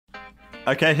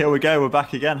Okay, here we go. We're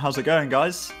back again. How's it going,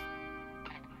 guys?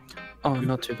 Oh,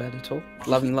 not too bad at all.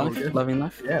 Loving life, loving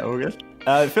life. Yeah, all good.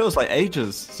 It feels like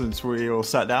ages since we all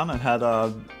sat down and had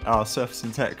our Surface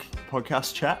and Tech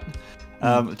podcast chat.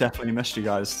 Definitely missed you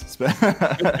guys. It's my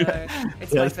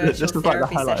virtual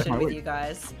therapy session with you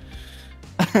guys.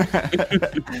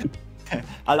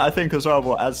 And I think as well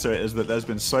what adds to it is that there's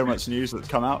been so much news that's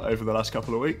come out over the last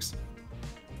couple of weeks,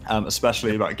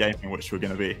 especially about gaming, which we're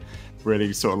going to be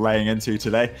really sort of laying into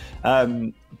today.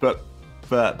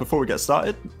 But before we get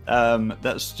started,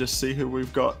 let's just see who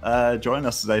we've got joining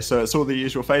us today. So it's all the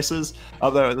usual faces.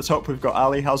 Up there at the top, we've got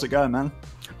Ali. How's it going, man?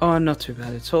 Oh, not too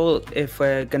bad at all. If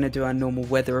we're going to do our normal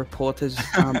weather report as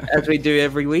we do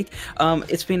every week,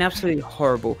 it's been absolutely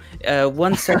horrible.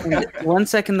 One second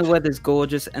the weather's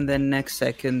gorgeous, and then next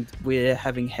second we're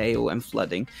having hail and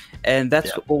flooding. And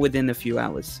that's all within a few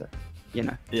hours, so, you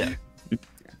know. Yeah.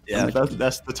 Yeah,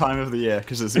 that's the time of the year,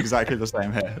 because it's exactly the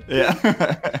same here.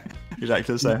 Yeah,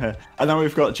 exactly the same here. And then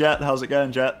we've got Jet. How's it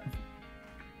going, Jet?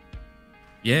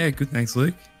 Yeah, good. Thanks,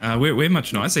 Luke. We're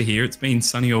much nicer here. It's been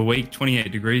sunny all week,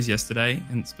 28 degrees yesterday,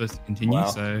 and it's supposed to continue.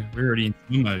 Wow. So we're already in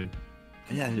summer mode.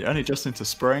 Yeah, you're only just into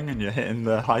spring, and you're hitting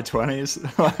the high 20s.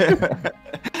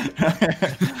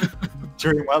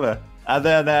 Dream weather. And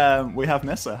then we have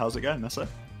Nessa. How's it going, Nessa?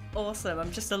 Awesome.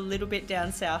 I'm just a little bit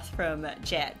down south from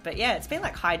Jet, but yeah, it's been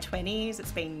like high 20s.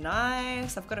 It's been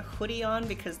nice. I've got a hoodie on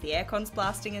because the aircon's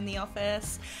blasting in the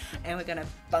office, and we're going to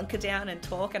bunker down and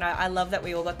talk. And I love that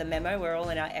we all got the memo. We're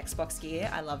all in our Xbox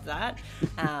gear. I love that.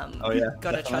 Oh yeah,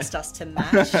 got to trust us to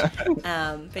match.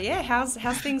 But yeah, how's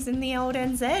things in the old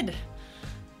NZ?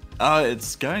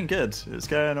 It's going good. It's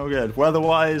going all good.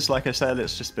 Weather-wise, like I said,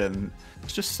 it's just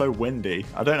so windy.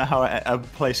 I don't know how a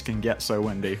place can get so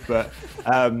windy, but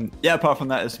yeah, apart from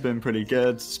that, it's been pretty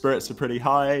good. Spirits are pretty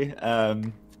high.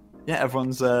 Yeah,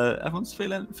 everyone's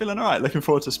feeling all right. Looking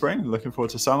forward to spring. Looking forward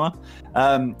to summer.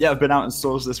 Yeah, I've been out in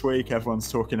stores this week.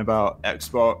 Everyone's talking about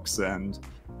Xbox and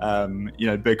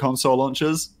big console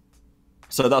launches.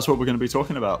 So that's what we're going to be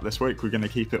talking about this week. We're going to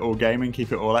keep it all gaming,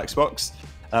 keep it all Xbox.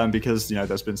 Because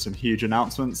there's been some huge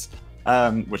announcements,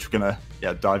 which we're gonna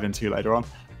dive into later on.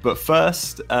 But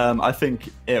first, I think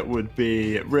it would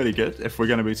be really good if we're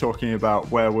going to be talking about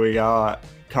where we are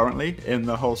currently in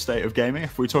the whole state of gaming.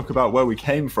 If we talk about where we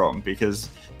came from, because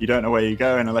you don't know where you're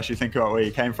going unless you think about where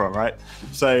you came from, right?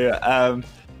 So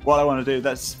what I want to do,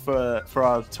 that's for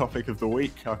our topic of the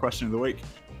week, our question of the week.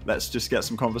 Let's just get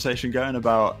some conversation going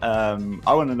about,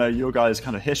 I want to know your guys'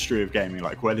 kind of history of gaming.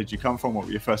 Like, where did you come from? What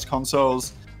were your first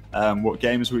consoles? What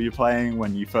games were you playing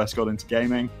when you first got into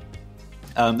gaming?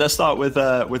 Let's start with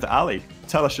Ali.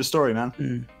 Tell us your story,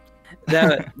 man.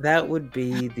 That would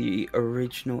be the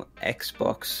original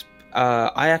Xbox.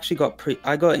 I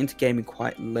got into gaming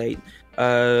quite late,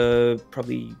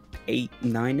 probably 8,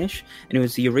 9-ish, and it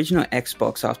was the original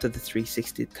Xbox after the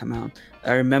 360 had come out.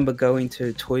 I remember going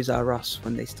to Toys R Us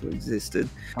when they still existed.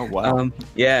 Oh wow!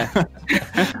 Yeah,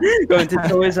 going to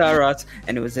Toys R Us,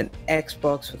 and it was an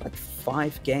Xbox with like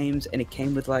 5 games, and it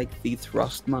came with like the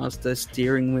Thrustmaster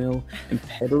steering wheel and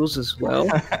pedals as well.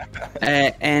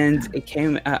 And it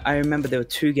came. I remember there were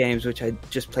 2 games which I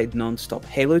just played non-stop: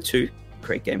 Halo 2,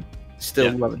 great game,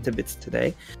 still love it to bits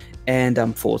today, and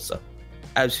Forza.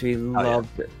 Absolutely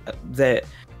loved it.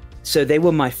 So they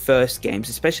were my first games,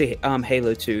 especially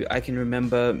Halo 2. I can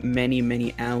remember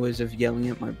many hours of yelling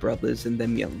at my brothers and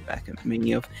them yelling back at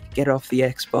me of, get off the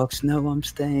Xbox, no, I'm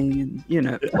staying, and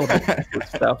all that good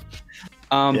stuff.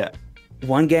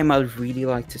 One game I'd really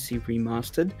like to see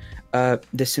remastered,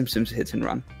 The Simpsons Hit and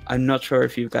Run. I'm not sure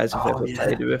if you guys have ever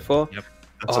played it before. Yep.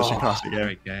 That's such a classic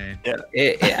game. Yeah.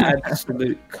 It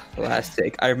absolute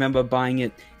classic. I remember buying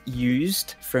it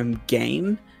used from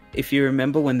Game, if you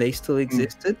remember when they still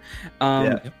existed.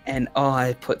 And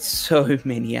I put so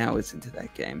many hours into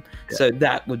that game. So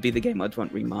that would be the game I'd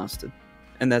want remastered.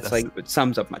 And that's like, it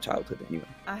sums up my childhood anyway.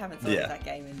 I haven't thought of that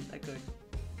game in a good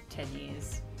 10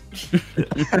 years.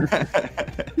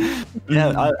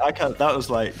 I can't.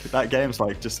 That game's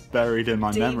like just buried in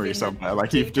my memory somewhere.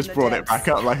 Like you've just brought it back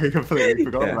up. Like I completely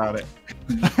forgot about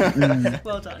it.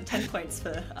 Well done. 10 points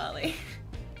for Ali.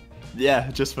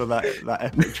 Yeah, just for that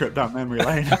epic trip down memory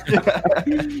lane.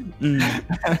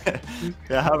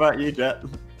 Yeah, how about you, Jet?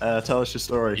 Tell us your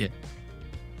story. Yeah.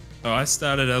 So I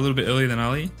started a little bit earlier than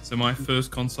Ali. So my first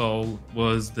console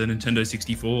was the Nintendo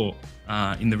 64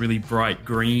 in the really bright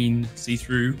green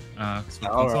see-through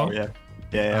console. Yeah.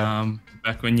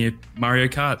 Back when you Mario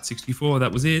Kart 64,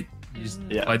 that was it. You just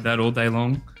played that all day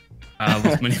long.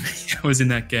 Lost many hours in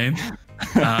that game.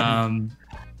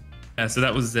 So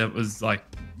that was like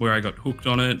where I got hooked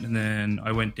on it, and then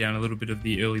I went down a little bit of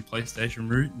the early PlayStation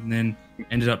route, and then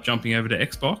ended up jumping over to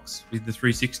Xbox with the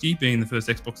 360 being the first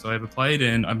Xbox I ever played,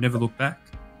 and I've never looked back.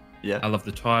 Yeah. I love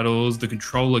the titles. The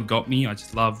controller got me. I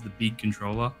just love the big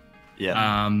controller.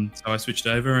 Yeah. So I switched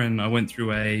over and I went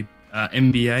through a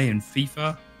NBA and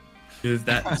FIFA of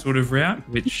that sort of route,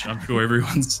 which I'm sure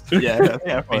everyone's been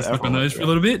stuck on those for a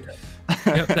little bit.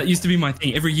 Yep, that used to be my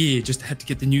thing. Every year, just had to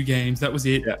get the new games. That was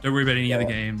it. Yeah. Don't worry about any other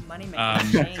game. Money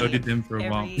So I did them for a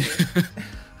while. year.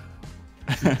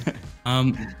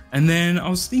 And then I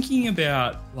was thinking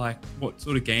about like what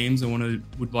sort of games I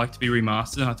would like to be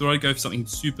remastered. And I thought I'd go for something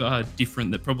super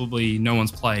different that probably no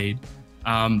one's played.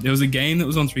 There was a game that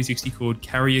was on 360 called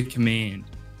Carrier Command,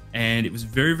 and it was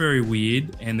very, very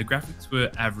weird, and the graphics were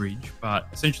average, but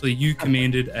essentially you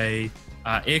commanded a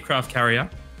aircraft carrier,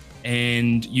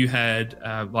 and you had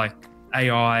like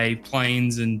AI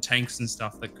planes and tanks and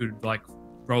stuff that could like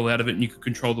roll out of it, and you could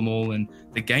control them all. And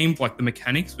the game, like the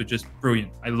mechanics, were just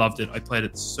brilliant. I loved it. I played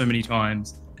it so many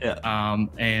times. Yeah.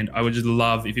 And I would just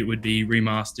love if it would be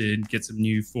remastered, get some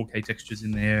new 4K textures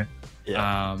in there.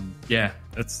 Yeah.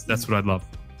 That's what I'd love.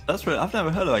 That's right. I've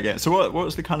never heard of that game. So what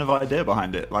was the kind of idea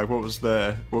behind it? Like, what was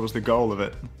the goal of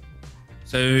it?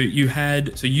 So you had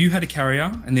a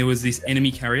carrier, and there was this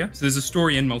enemy carrier. So there's a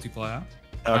story and multiplayer,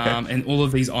 and all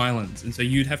of these islands. And so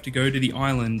you'd have to go to the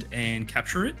island and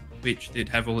capture it, which they'd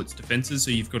have all its defenses.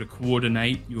 So you've got to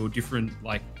coordinate your different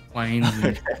like planes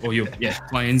or your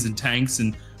planes and tanks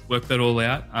and work that all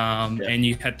out. And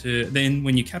you had to then,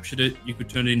 when you captured it, you could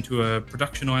turn it into a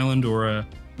production island or a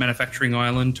manufacturing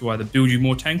island to either build you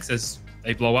more tanks as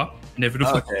they blow up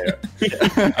inevitably,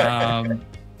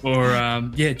 or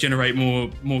generate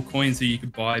more coins so you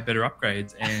could buy better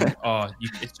upgrades. And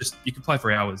you could play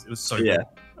for hours. It was so good.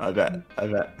 I bet.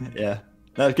 Yeah,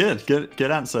 no, good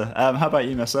answer. How about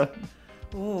you, Nessa?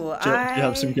 Ooh, Do you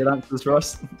have some good answers for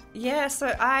us? Yeah,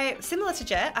 so similar to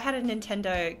Jet, I had a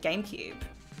Nintendo GameCube.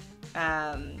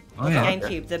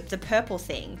 GameCube, the purple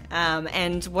thing.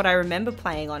 And what I remember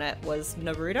playing on it was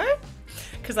Naruto,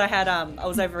 because I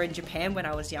was over in Japan when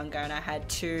I was younger, and I had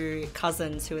two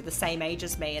cousins who were the same age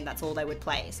as me, and that's all they would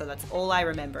play. So that's all I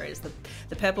remember is the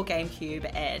purple GameCube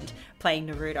and playing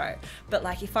Naruto. But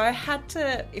like, if I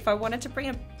wanted to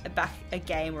bring back a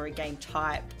game or a game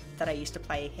type that I used to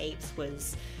play heaps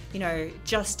was,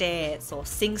 Just Dance or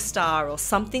SingStar or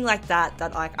something like that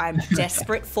like I'm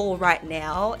desperate for right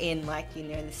now in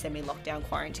in the semi-lockdown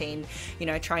quarantine,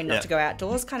 trying not to go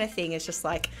outdoors kind of thing. Is just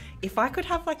like, if I could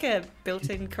have like a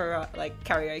built-in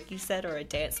karaoke set or a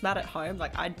dance mat at home,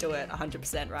 like I'd do it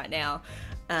 100% right now.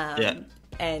 And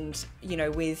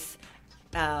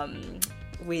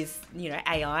with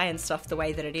AI and stuff the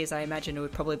way that it is, I imagine it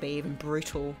would probably be even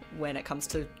brutal when it comes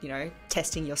to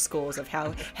testing your scores of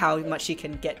how much you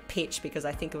can get pitch, because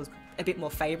I think it was a bit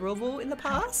more favorable in the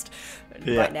past.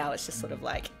 Right now it's just sort of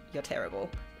like, you're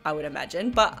terrible, I would imagine.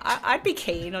 But I'd be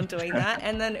keen on doing that,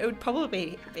 and then it would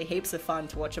probably be heaps of fun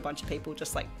to watch a bunch of people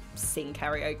just like sing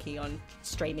karaoke on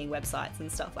streaming websites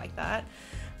and stuff like that.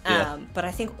 But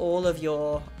I think all of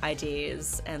your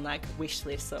ideas and like wish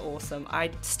lists are awesome.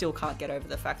 I still can't get over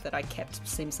the fact that I kept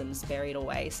Simpsons buried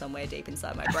away somewhere deep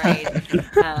inside my brain.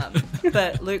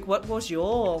 But Luke, what was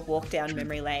your walk down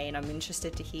memory lane? I'm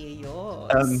interested to hear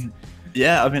yours. I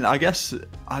mean, I guess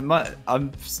I'm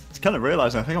kind of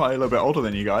realizing I think I might be a little bit older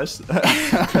than you guys. I'm going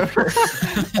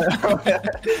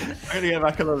to go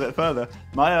back a little bit further.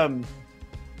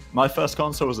 My first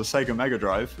console was a Sega Mega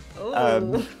Drive.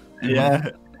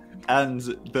 And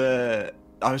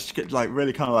I was like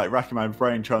really kind of like racking my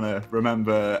brain trying to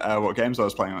remember what games I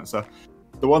was playing on and stuff.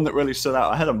 The one that really stood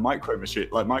out, I had a Micro Machine,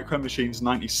 like Micro Machines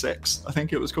 96, I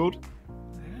think it was called.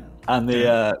 And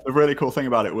the really cool thing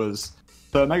about it was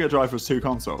the Mega Drive was two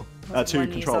controller.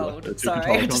 Sorry,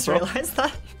 I just realised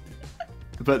that.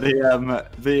 But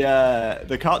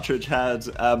the cartridge had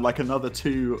like another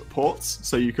 2 ports,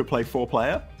 so you could play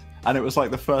 4-player. And it was like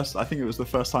the first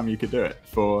time you could do it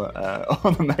for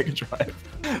on the Mega Drive.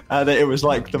 And it was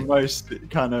like the most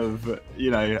kind of,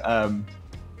 kind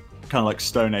of like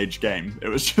Stone Age game. It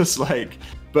was just like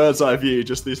bird's eye view,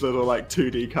 just these little like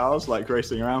 2D cars like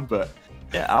racing around. But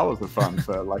yeah, hours of fun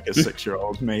for like a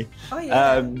 6-year-old me. Oh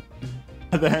yeah. And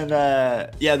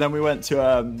then we went to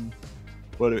then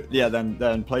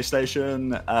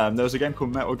PlayStation. There was a game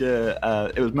called Metal Gear.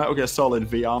 It was Metal Gear Solid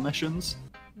VR missions.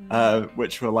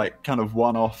 Which were like kind of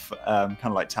one-off, kind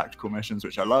of like tactical missions,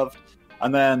 which I loved.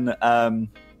 And then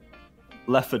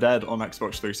Left 4 Dead on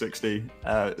Xbox 360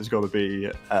 has got to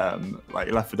be like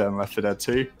Left 4 Dead and Left 4 Dead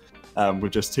 2.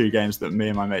 with just 2 games that me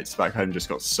and my mates back home just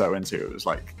got so into. It was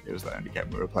the only game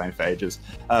we were playing for ages.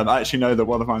 I actually know that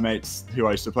one of my mates who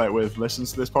I used to play it with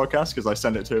listens to this podcast because I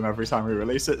send it to him every time we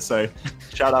release it. So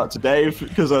shout out to Dave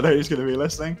because I know he's going to be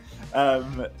listening.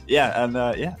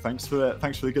 Thanks for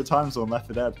the good times on Left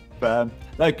 4 Dead. But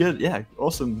no, good, yeah,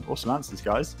 awesome answers,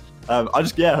 guys. I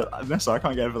can't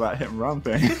get over that hit and run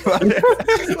thing.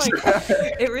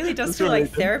 It really does feel like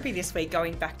therapy this week,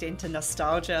 going back into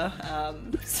nostalgia.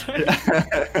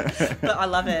 But I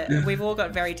love it. We've all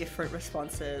got very different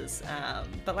responses.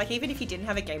 But like, even if you didn't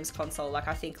have a games console, like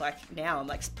I think like now I'm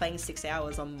like playing 6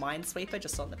 hours on Minesweeper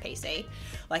just on the PC.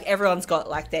 Like everyone's got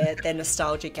like their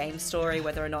nostalgia game story,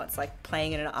 whether or not it's like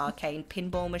playing in an arcade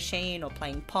pinball machine or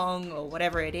playing Pong or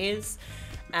whatever it is.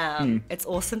 It's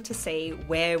awesome to see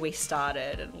where we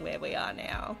started and where we are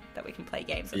now, that we can play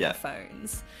games on our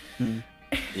phones.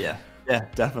 Yeah,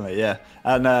 definitely, yeah.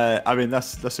 And I mean,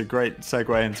 that's a great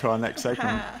segue into our next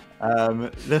segment.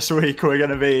 This week we're going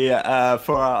to be,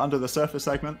 for our Under the Surface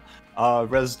segment, our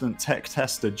resident tech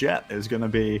tester Jet is going to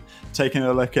be taking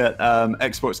a look at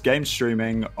Xbox game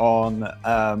streaming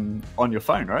on your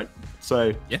phone, right?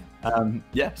 So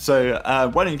So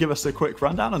why don't you give us a quick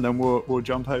rundown, and then we'll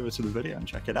jump over to the video and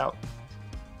check it out.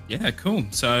 Yeah, cool.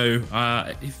 So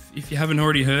if you haven't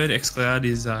already heard, xCloud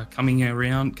is coming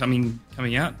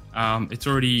out. It's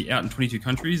already out in 22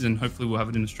 countries, and hopefully we'll have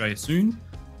it in Australia soon.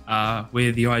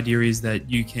 Where the idea is that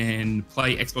you can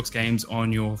play Xbox games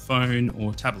on your phone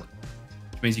or tablet,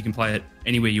 which means you can play it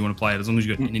anywhere you want to play it as long as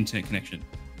you've got an internet connection.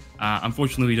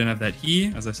 Unfortunately, we don't have that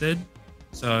here, as I said.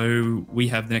 So we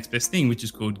have the next best thing, which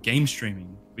is called game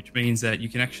streaming, which means that you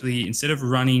can actually, instead of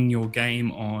running your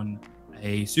game on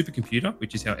a supercomputer,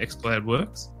 which is how xCloud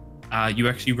works, you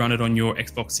actually run it on your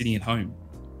Xbox sitting at home.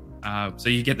 So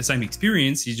you get the same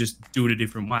experience, you just do it a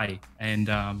different way. And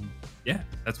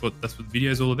that's what the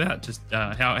video is all about. Just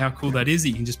how cool that is, that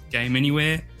you can just game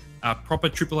anywhere. Proper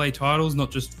AAA titles,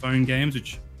 not just phone games,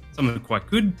 which some are quite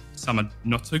good, some are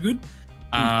not so good.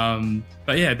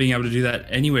 But yeah, being able to do that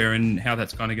anywhere, and how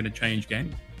that's kind of going to change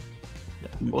gaming.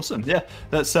 Yeah, awesome. Yeah,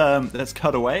 let's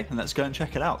cut away and let's go and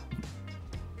check it out.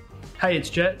 Hey, it's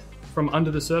Jet from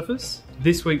Under the Surface.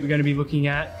 This week we're going to be looking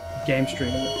at game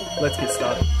streaming. Let's get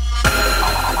started.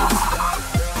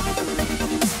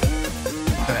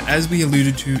 So as we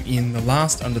alluded to in the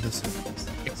last Under the Surface,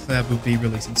 xCloud will be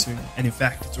releasing soon, and in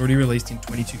fact it's already released in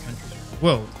 22 countries around the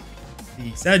world.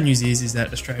 The sad news is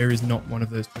that Australia is not one of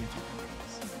those 22 countries.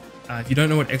 If you don't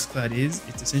know what xCloud is,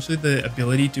 it's essentially the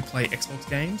ability to play Xbox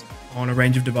games on a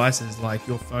range of devices like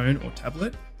your phone or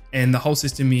tablet, and the whole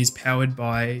system is powered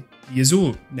by the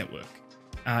Azure network.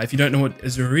 If you don't know what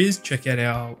Azure is, check out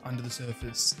our Under the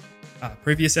Surface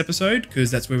previous episode, because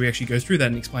that's where we actually go through that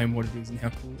and explain what it is and how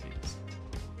cool it is.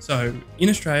 So in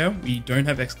Australia, we don't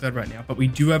have xCloud right now, but we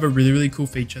do have a really, really cool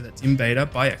feature that's in beta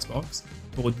by Xbox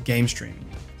called game streaming.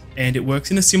 And it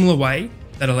works in a similar way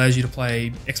that allows you to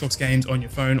play Xbox games on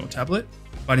your phone or tablet,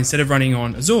 but instead of running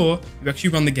on Azure, you actually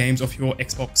run the games off your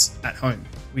Xbox at home,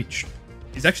 which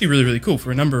is actually really, really cool for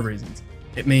a number of reasons.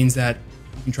 It means that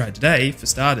you can try it today, for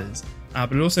starters,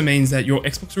 but it also means that your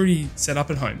Xbox is already set up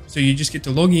at home, so you just get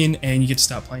to log in and you get to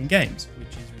start playing games, which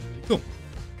is really, really cool.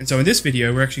 And so in this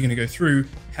video, we're actually going to go through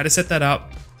how to set that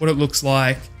up, what it looks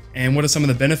like, and what are some of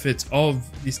the benefits of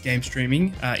this game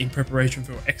streaming in preparation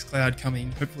for xCloud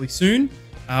coming hopefully soon.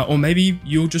 Or maybe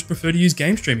you'll just prefer to use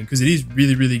game streaming, because it is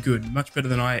really, really good, much better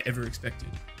than I ever expected.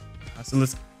 So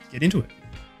let's get into it.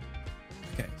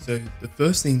 Okay, so the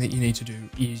first thing that you need to do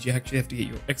is you actually have to get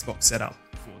your Xbox set up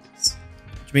for this,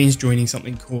 which means joining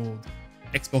something called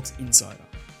Xbox Insider.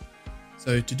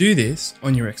 So to do this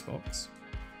on your Xbox,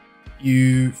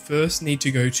 you first need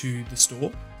to go to the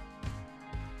store.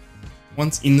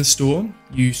 Once in the store,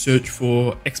 you search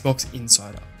for Xbox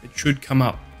Insider. It should come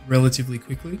up relatively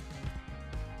quickly.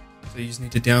 So you just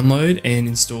need to download and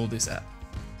install this app.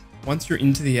 Once you're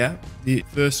into the app, the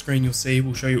first screen you'll see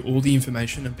will show you all the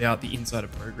information about the Insider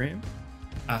program.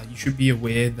 You should be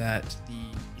aware that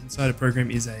the Insider program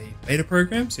is a beta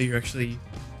program, so you're actually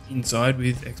inside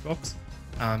with Xbox,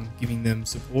 giving them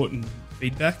support and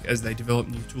feedback as they develop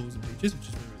new tools and features, which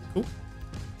is really, really cool.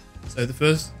 So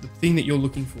the thing that you're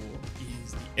looking for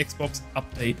is the Xbox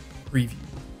Update Preview.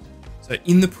 So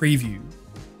in the preview,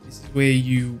 this is where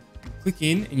you click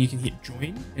in and you can hit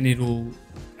join, and it'll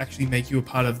actually make you a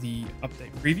part of the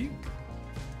update preview.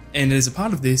 And as a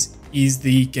part of this is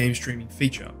the game streaming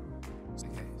feature.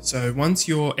 Okay, so once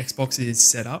your Xbox is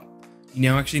set up, you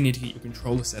now actually need to get your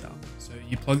controller set up. So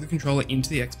you plug the controller into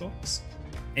the Xbox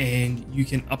and you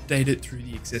can update it through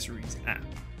the accessories app.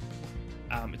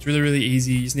 It's really, really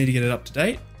easy. You just need to get it up to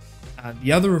date.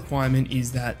 The other requirement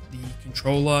is that the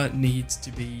controller needs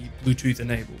to be Bluetooth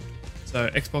enabled. So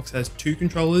Xbox has 2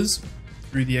 controllers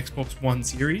through the Xbox One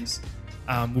series.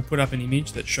 We'll put up an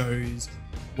image that shows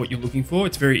what you're looking for.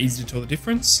 It's very easy to tell the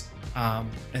difference. And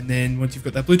then once you've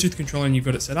got that Bluetooth controller and you've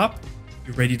got it set up,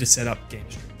 you're ready to set up game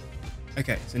streaming.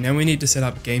 Okay, so now we need to set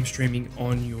up game streaming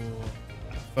on your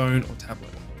phone or tablet.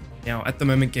 Now, at the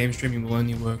moment, game streaming will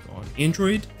only work on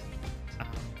Android.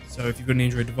 So if you've got an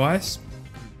Android device,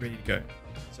 you're ready to go.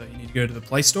 So you need to go to the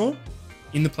Play Store.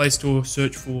 In the Play Store,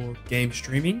 search for game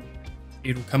streaming.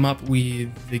 It'll come up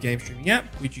with the game streaming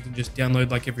app, which you can just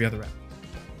download like every other app.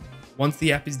 Once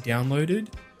the app is downloaded,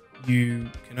 you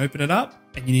can open it up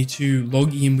and you need to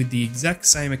log in with the exact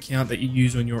same account that you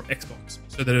use on your Xbox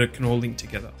so that it can all link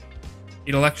together.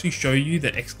 It'll actually show you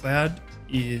that xCloud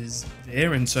is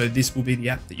there, and so this will be the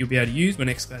app that you'll be able to use when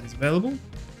xCloud is available,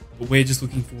 but we're just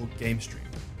looking for game streaming.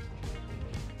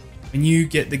 When you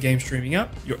get the game streaming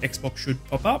up, your Xbox should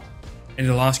pop up and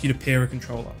it'll ask you to pair a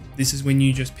controller. This is when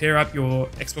you just pair up your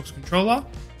Xbox controller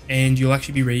and you'll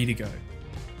actually be ready to go.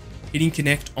 Hitting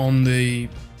connect on the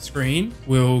screen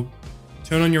will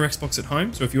turn on your Xbox at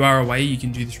home, so if you are away you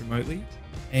can do this remotely,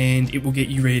 and it will get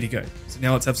you ready to go. So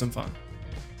now let's have some fun.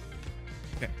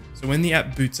 Okay, so when the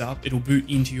app boots up, it'll boot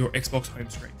into your Xbox home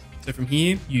screen. So from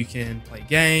here you can play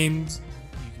games,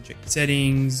 you can check the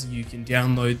settings, you can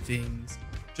download things,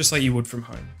 just like you would from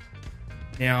home.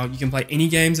 Now you can play any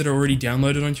games that are already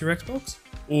downloaded onto your Xbox,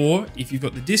 or if you've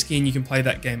got the disc in, you can play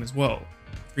that game as well.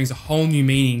 It brings a whole new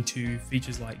meaning to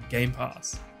features like Game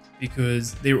Pass.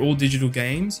 Because they're all digital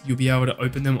games, you'll be able to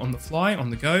open them on the fly,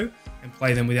 on the go, and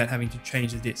play them without having to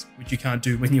change the disc, which you can't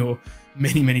do when you're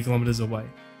many, many kilometers away.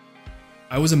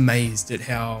 I was amazed at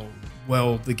how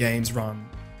well the games run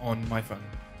on my phone.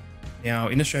 Now,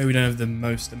 in Australia, we don't have the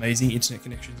most amazing internet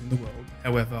connections in the world.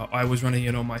 However, I was running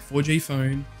it on my 4G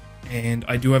phone, and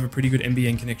I do have a pretty good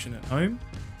NBN connection at home,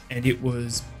 and it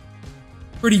was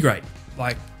pretty great.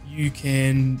 Like, you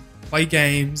can play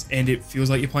games and it feels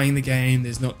like you're playing the game.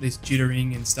 There's not this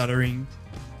jittering and stuttering.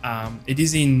 It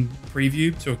is in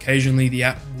preview, so occasionally the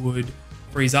app would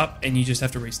freeze up and you just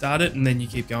have to restart it and then you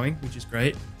keep going, which is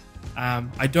great.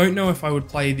 I don't know if I would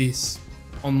play this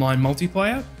online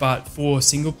multiplayer, but for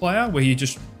single player where you're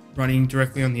just running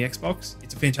directly on the Xbox,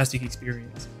 it's a fantastic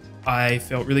experience. I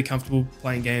felt really comfortable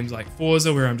playing games like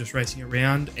Forza where I'm just racing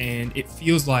around and it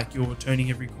feels like you're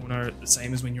turning every corner the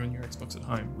same as when you're on your Xbox at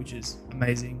home, which is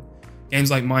amazing.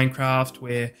 Games like Minecraft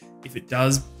where if it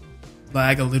does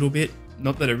lag a little bit,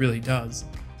 not that it really does,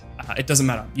 it doesn't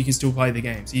matter. You can still play the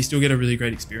game, so you still get a really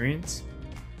great experience.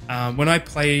 When I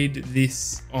played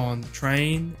this on the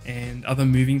train and other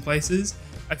moving places,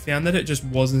 I found that it just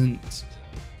wasn't...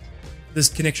 this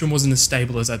connection wasn't as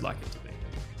stable as I'd like it to be.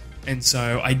 And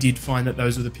so I did find that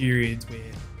those were the periods where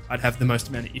I'd have the most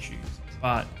amount of issues.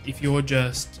 But if you're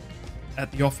just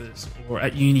at the office or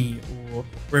at uni or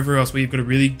wherever else where you've got a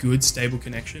really good, stable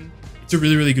connection, it's a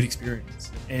really, really good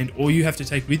experience. And all you have to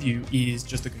take with you is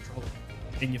just the controller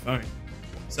in your phone.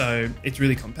 So it's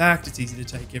really compact, it's easy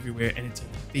to take everywhere, and it's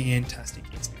a fantastic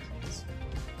experience.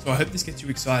 So I hope this gets you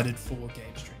excited for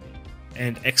game streaming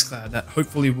and xCloud that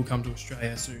hopefully will come to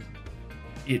Australia soon.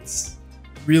 It's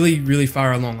really, really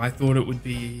far along. I thought it would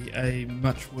be a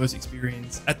much worse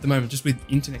experience at the moment just with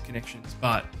internet connections,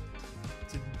 but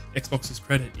to Xbox's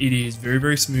credit, it is very,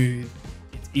 very smooth.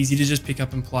 It's easy to just pick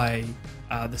up and play.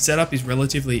 The setup is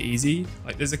relatively easy.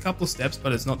 Like, there's a couple of steps,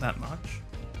 but it's not that much.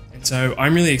 And so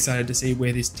I'm really excited to see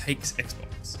where this takes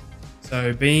Xbox.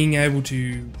 So being able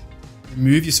to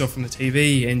remove yourself from the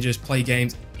TV and just play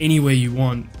games anywhere you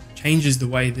want changes the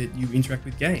way that you interact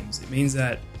with games. It means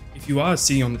that if you are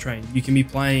sitting on the train, you can be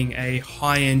playing a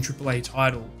high-end AAA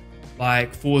title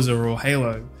like Forza or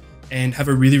Halo and have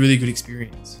a really, really good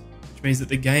experience. Which means that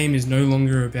the game is no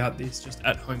longer about this just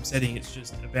at-home setting, it's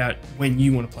just about when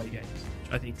you want to play games,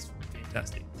 which I think is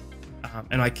fantastic.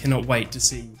 And I cannot wait to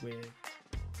see where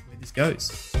this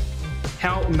goes.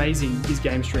 How amazing is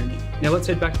game streaming? Now let's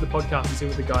head back to the podcast and see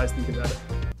what the guys think about it.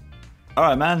 All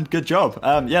right, man. Good job.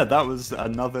 Yeah, that was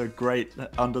another great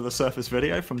under the surface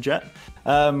video from Jet.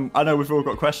 I know we've all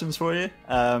got questions for you.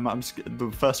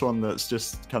 The first one that's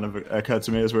just kind of occurred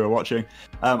to me as we were watching.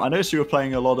 I noticed you were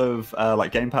playing a lot of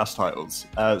like Game Pass titles.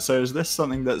 So is this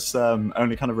something that's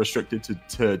only kind of restricted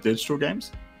to digital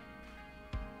games?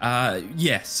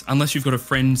 Yes, unless you've got a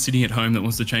friend sitting at home that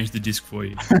wants to change the disc for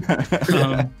you.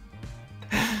 Yeah.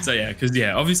 So yeah, because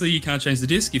obviously you can't change the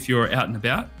disc if you're out and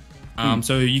about.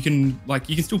 So you can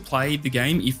still play the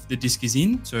game if the disc is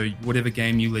in. So whatever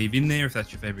game you leave in there, if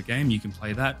that's your favorite game, you can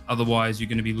play that. Otherwise, you're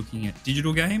going to be looking at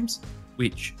digital games,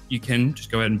 which you can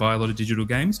just go out and buy a lot of digital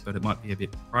games, but it might be a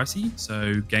bit pricey.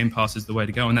 So Game Pass is the way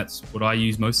to go, and that's what I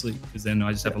use mostly, because then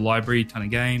I just have a library, ton of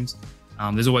games.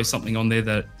 There's always something on there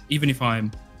that even if I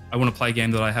want to play a game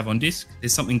that I have on disc,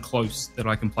 there's something close that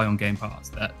I can play on Game Pass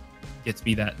that gets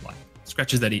me that, like,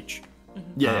 scratches that itch.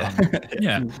 Yeah.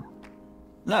 Yeah.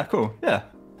 Yeah, cool. Yeah,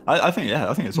 I think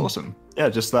it's awesome. Yeah,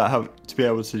 just that how to be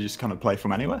able to just kind of play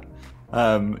from anywhere.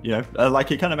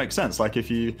 Like it kind of makes sense. Like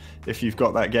if you've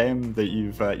got that game that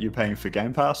you're paying for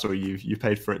Game Pass, or you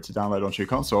paid for it to download onto your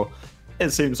console,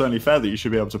 it seems only fair that you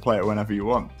should be able to play it whenever you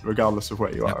want, regardless of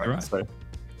where you are. Right? So,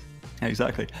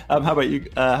 exactly. How about you?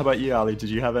 Ali? Did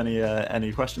you have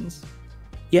any questions?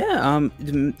 Yeah,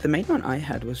 the main one I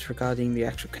had was regarding the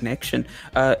actual connection.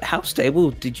 How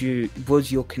stable was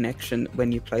your connection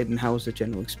when you played, and how was the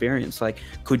general experience? Like,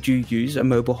 could you use a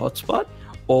mobile hotspot,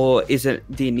 or do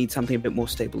you need something a bit more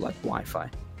stable like Wi-Fi?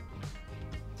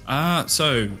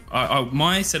 So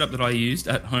my setup that I used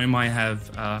at home, I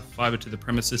have fiber to the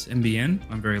premises NBN.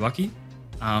 I'm very lucky,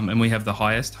 and we have the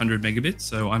highest 100 megabits.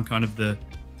 So I'm kind of the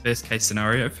best case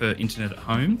scenario for internet at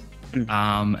home.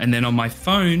 And then on my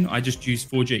phone, I just use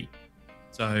 4G.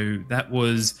 So that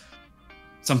was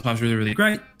sometimes really, really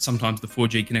great. Sometimes the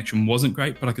 4G connection wasn't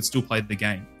great, but I could still play the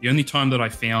game. The only time that I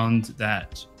found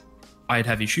that I'd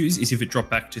have issues is if it dropped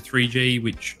back to 3G,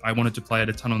 which I wanted to play at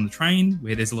a ton on the train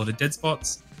where there's a lot of dead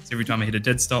spots. So every time I hit a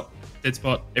dead spot,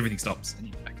 everything stops.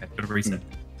 And got to reset.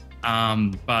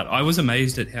 But I was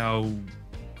amazed at how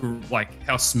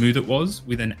smooth it was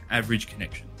with an average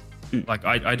connection. Like,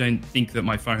 I don't think that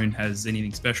my phone has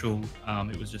anything special.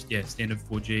 It was just, standard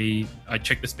 4G. I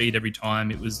checked the speed every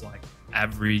time. It was like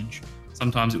average.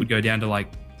 Sometimes it would go down to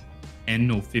like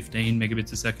 10 or 15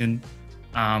 megabits a second.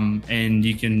 And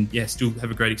you can, still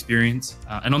have a great experience.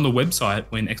 And on the website,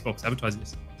 when Xbox advertises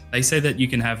this, they say that you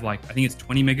can have I think it's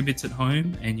 20 megabits at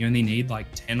home, and you only need like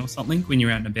 10 or something when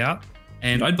you're out and about.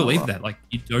 And I believe that. Like,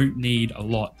 you don't need a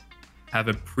lot to have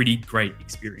a pretty great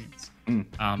experience.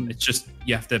 It's just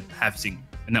you have to have signal,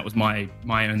 and that was my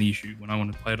only issue when I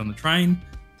wanted to play it on the train.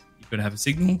 You've got to have a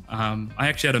signal. I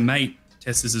actually had a mate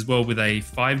test this as well with a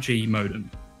 5G modem,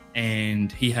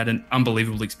 and he had an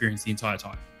unbelievable experience the entire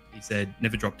time. He said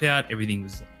never dropped out, everything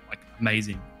was like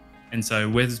amazing. And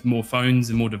so as more phones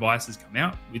and more devices come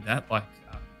out with that, like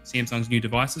Samsung's new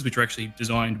devices, which are actually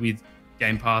designed with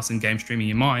Game Pass and game streaming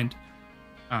in mind,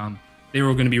 they're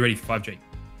all going to be ready for 5G.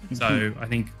 So I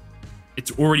think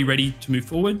it's already ready to move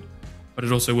forward, but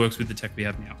it also works with the tech we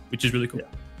have now, which is really cool.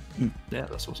 Yeah,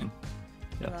 that's awesome.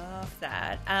 Yeah. Love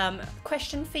that.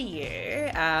 Question for you.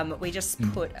 We just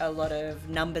put a lot of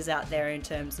numbers out there in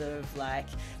terms of like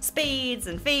speeds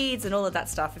and feeds and all of that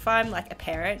stuff. If I'm like a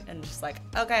parent and just like,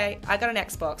 okay, I got an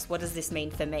Xbox, what does this mean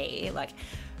for me? Like,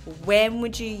 when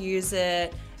would you use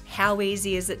it? How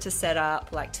easy is it to set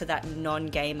up, like, to that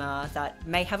non-gamer that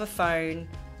may have a phone,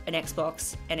 an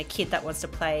Xbox, and a kid that wants to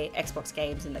play Xbox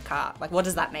games in the car? Like, what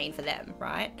does that mean for them,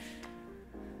 right?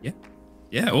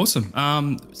 Yeah,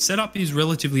 awesome. Setup is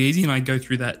relatively easy, and I go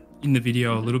through that in the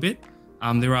video a little bit.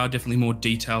 There are definitely more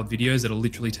detailed videos that'll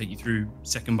literally take you through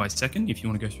second by second if you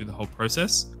want to go through the whole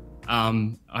process.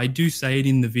 I do say it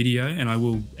in the video, and I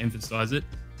will emphasize it.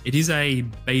 It is a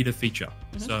beta feature,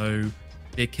 so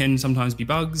there can sometimes be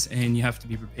bugs, and you have to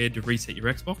be prepared to reset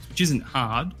your Xbox, which isn't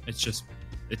hard. It's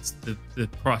the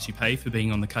price you pay for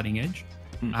being on the cutting edge.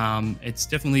 It's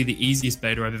definitely the easiest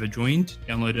beta I've ever joined.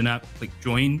 Download an app, click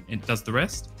join, and it does the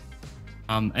rest.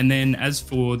 And then as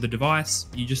for the device,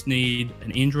 you just need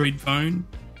an Android phone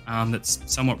that's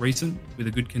somewhat recent with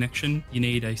a good connection. You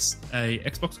need a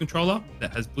Xbox controller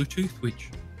that has Bluetooth, which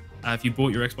if you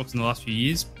bought your Xbox in the last few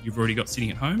years, you've already got sitting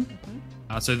at home.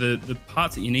 So the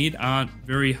parts that you need aren't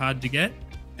very hard to get,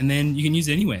 and then you can use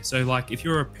it anywhere. So like if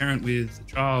you're a parent with a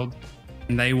child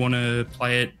and they want to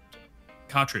play it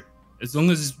car trip, as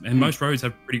long as, and most roads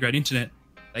have pretty great internet,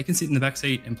 they can sit in the back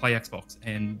seat and play Xbox,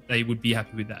 and they would be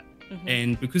happy with that.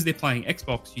 And because they're playing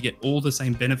Xbox, you get all the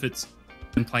same benefits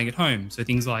than playing at home. So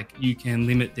things like you can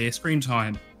limit their screen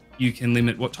time, you can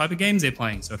limit what type of games they're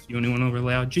playing. So if you only want to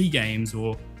allow G games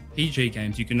or PG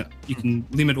games, you can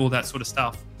limit all that sort of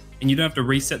stuff, and you don't have to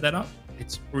reset that up.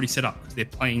 It's already set up because they're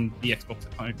playing the Xbox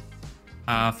at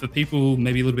home. For people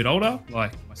maybe a little bit older,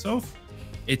 like myself,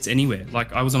 it's anywhere.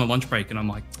 Like I was on a lunch break and I'm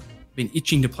like, been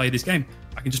itching to play this game.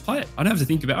 I can just play it. I don't have to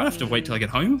think about it. I don't have to wait till I get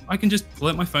home. I can just pull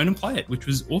out my phone and play it, which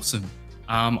was awesome.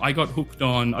 I've been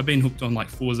hooked on like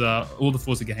Forza, all the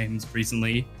Forza games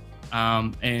recently.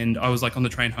 And I was like on the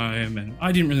train home and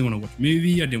I didn't really want to watch a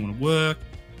movie. I didn't want to work.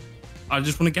 I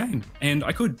just want a game, and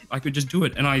I could just do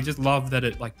it. And I just love that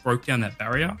it like broke down that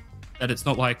barrier, that it's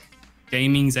not like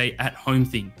gaming's a at-home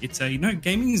thing. It's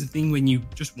gaming is a thing when you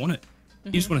just want it.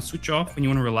 You just want to switch off when you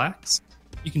want to relax.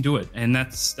 You can do it, and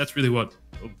that's really what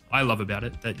I love about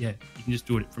it. That you can just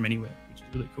do it from anywhere, which is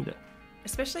really cool. Yeah.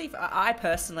 Especially if I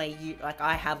personally,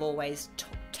 I have always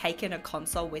taken a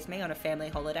console with me on a family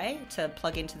holiday to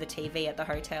plug into the TV at the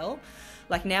hotel.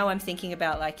 Like now I'm thinking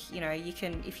about you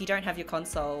can, if you don't have your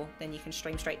console, then you can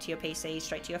stream straight to your PC,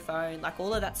 straight to your phone, like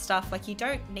all of that stuff. Like you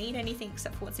don't need anything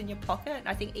except for what's in your pocket.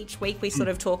 I think each week we sort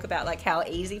of talk about like how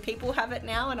easy people have it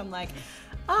now, and I'm like,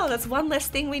 oh, that's one less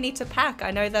thing we need to pack.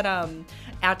 I know that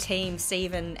our team,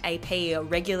 Steve and AP,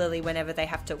 regularly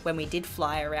when we did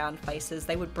fly around places,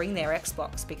 they would bring their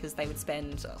Xbox because they would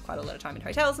spend quite a lot of time in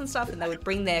hotels and stuff, and they would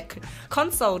bring their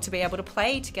console to be able to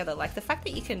play together. Like the fact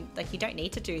that you don't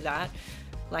need to do that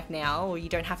like now, or you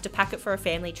don't have to pack it for a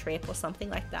family trip or something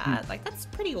like that. Like that's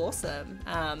pretty awesome.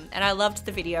 And I loved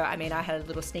the video. I mean, I had a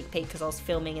little sneak peek because I was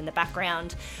filming in the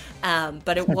background,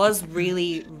 but it was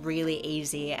really, really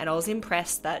easy. And I was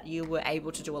impressed that you were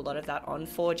able to do a lot of that on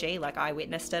 4G. Like I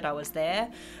witnessed it, I was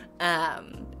there.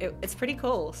 It's pretty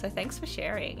cool. So thanks for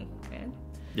sharing, man.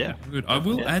 Yeah, good. I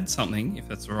will add something if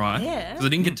that's all right. Yeah. Because I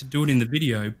didn't get to do it in the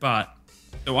video, but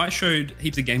so I showed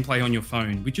heaps of gameplay on your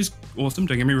phone, which is awesome.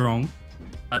 Don't get me wrong.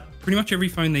 Pretty much every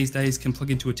phone these days can plug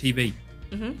into a TV.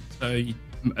 So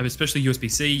especially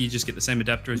USB-C, you just get the same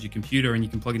adapter as your computer and you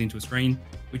can plug it into a screen,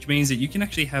 which means that you can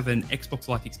actually have an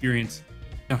Xbox-like experience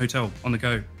in a hotel on the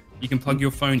go. You can plug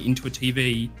your phone into a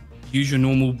TV, use your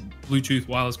normal Bluetooth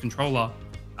wireless controller,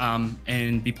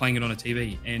 and be playing it on a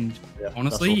TV. And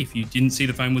honestly, if you didn't see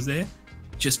the phone was there,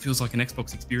 it just feels like an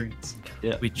Xbox experience.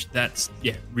 Yeah. Which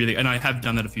really, and I have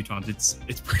done that a few times.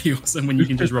 It's pretty awesome when you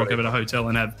can just rock up at a hotel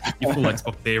and have your full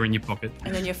Xbox there in your pocket.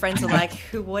 And then your friends are like,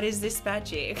 what is this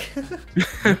magic?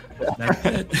 I've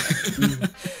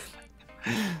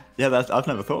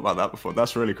never thought about that before.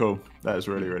 That's really cool. That is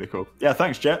really, really cool. Yeah,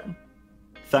 thanks, Jet.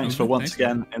 Thanks for once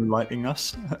again enlightening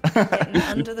us. Getting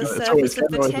under the surface of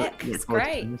the tech. It's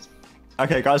great.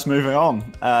 Okay, guys, moving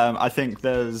on. I think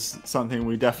there's something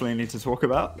we definitely need to talk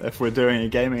about if we're doing a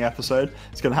gaming episode.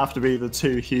 It's going to have to be the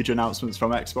two huge announcements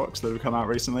from Xbox that have come out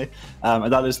recently.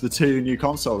 And that is the two new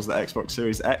consoles, the Xbox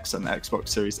Series X and the Xbox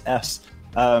Series S.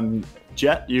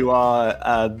 Jet, you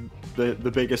are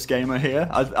the biggest gamer here,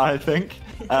 I think.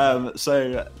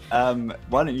 So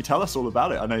why don't you tell us all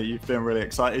about it? I know you've been really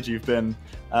excited. You've been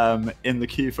in the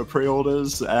queue for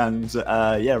pre-orders and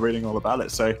reading all about it.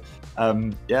 So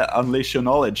unleash your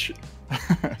knowledge.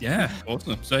 Yeah,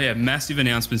 awesome. So massive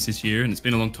announcements this year, and it's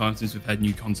been a long time since we've had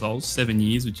new consoles. 7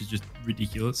 years, which is just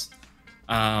ridiculous.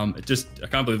 I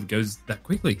can't believe it goes that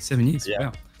quickly. 7 years.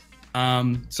 Yeah.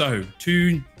 Wow. So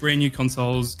two brand new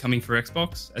consoles coming for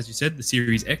Xbox, as you said, the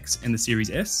Series X and the Series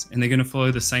S, and they're going to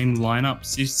follow the same lineup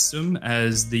system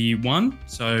as the one.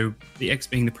 So the X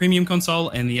being the premium console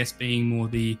and the S being more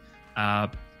the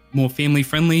more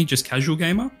family-friendly, just casual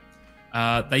gamer.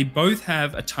 They both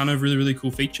have a ton of really, really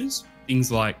cool features. Things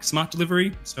like smart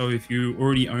delivery. So if you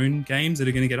already own games that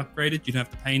are going to get upgraded, you don't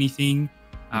have to pay anything.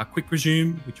 Quick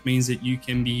resume, which means that you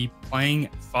can be playing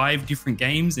 5 different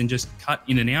games and just cut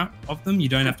in and out of them. You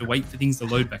don't have to wait for things to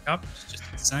load back up, which is just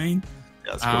insane.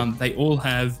 Yeah, that's cool. They all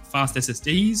have fast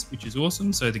SSDs, which is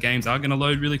awesome. So the games are going to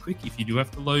load really quick if you do have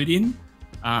to load in.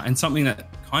 And something that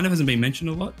kind of hasn't been mentioned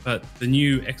a lot, but the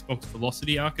new Xbox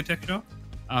Velocity architecture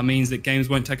means that games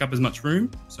won't take up as much room.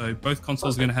 So both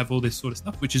consoles are going to have all this sort of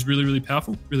stuff, which is really, really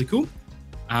powerful, really cool.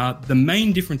 The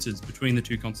main differences between the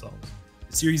two consoles.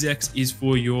 The Series X is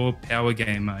for your power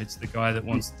gamer. It's the guy that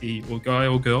wants guy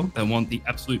or girl that want the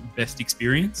absolute best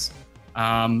experience.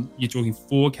 You're talking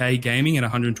 4K gaming at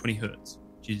 120 hertz,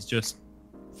 which is just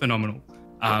phenomenal.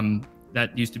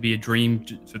 That used to be a dream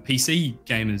for PC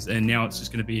gamers, and now it's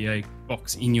just going to be a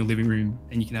box in your living room,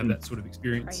 and you can have that sort of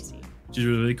experience, which is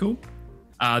really, really cool.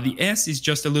 The S is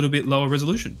just a little bit lower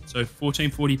resolution, so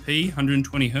 1440p,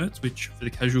 120 hertz, which for the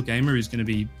casual gamer is going to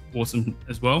be awesome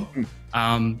as well.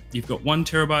 You've got 1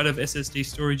 terabyte of SSD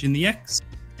storage in the X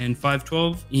and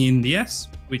 512 in the S,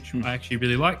 which I actually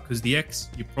really like, because the X,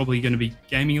 you're probably going to be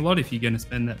gaming a lot if you're going to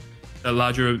spend that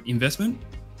larger investment.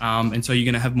 And so you're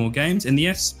going to have more games. And the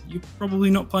S, you're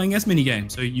probably not playing as many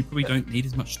games, so you probably don't need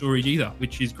as much storage either,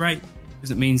 which is great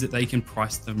because it means that they can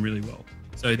price them really well.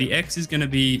 So the X is going to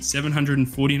be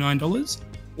 $749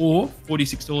 or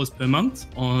 $46 per month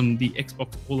on the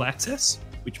Xbox All Access,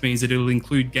 which means that it'll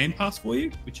include Game Pass for you,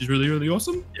 which is really, really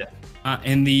awesome. Yeah.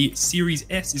 And the Series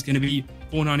S is going to be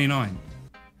 $499,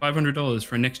 $500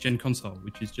 for a next-gen console,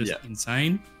 which is just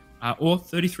insane, or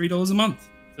 $33 a month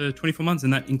for 24 months,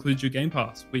 and that includes your Game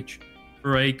Pass, which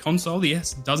for a console, the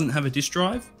S doesn't have a disc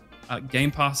drive.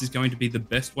 Game Pass is going to be the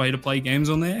best way to play games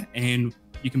on there, and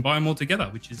you can buy them all together,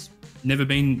 which has never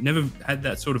had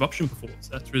that sort of option before. So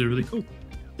that's really, really cool.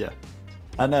 Yeah.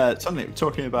 And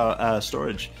talking about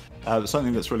storage,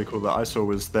 something that's really cool that I saw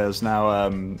was there's now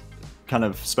kind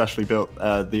of specially built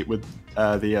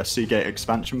the Seagate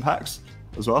expansion packs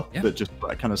as well, that just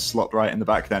kind of slot right in the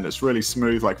back. Then it's really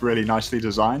smooth, like really nicely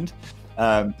designed.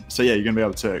 So yeah, you're going to be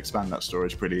able to expand that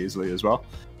storage pretty easily as well,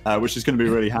 which is going to be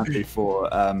really handy for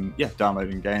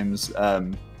downloading games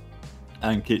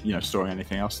and keep storing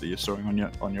anything else that you're storing on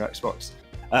your Xbox.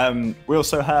 We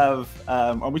also have,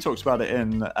 and we talked about it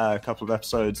in a couple of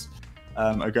episodes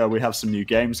ago, we have some new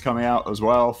games coming out as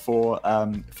well for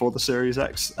the Series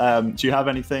X. Do you have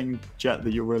anything, Jet,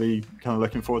 that you're really kind of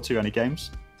looking forward to? Any games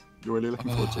you're really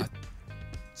looking forward to?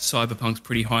 Cyberpunk's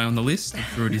pretty high on the list. I'm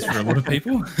sure it is for a lot of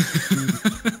people.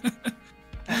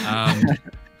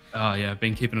 I've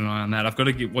been keeping an eye on that. I've got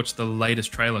to watch the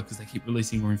latest trailer because they keep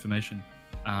releasing more information.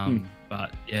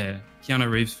 But yeah, Keanu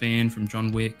Reeves fan from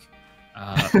John Wick,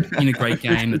 in a great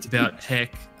game that's about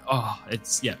tech.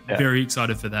 Very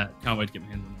excited for that. Can't wait to get my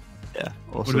hands on it. Yeah,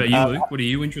 awesome. What about you, Luke? What are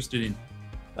you interested in?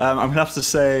 I'm gonna have to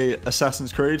say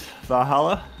Assassin's Creed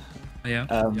Valhalla.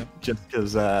 Just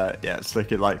because it's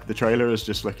looking like the trailer is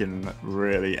just looking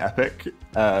really epic.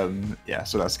 So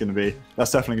that's definitely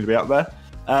gonna be up there.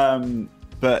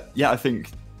 But yeah, I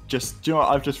think just, do you know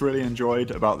what I've just really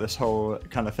enjoyed about this whole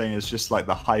kind of thing is just like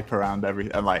the hype around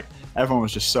everything, and like everyone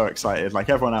was just so excited, like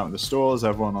everyone out in the stores,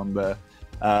 everyone on the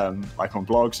like on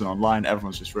blogs and online,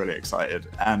 everyone's just really excited,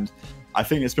 and I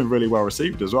think it's been really well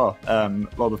received as well. A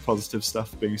lot of positive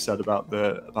stuff being said about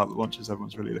the launches.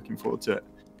 Everyone's really looking forward to it.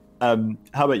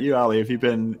 How about you, Ali? Have you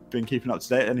been keeping up to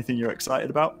date? Anything you're excited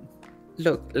about?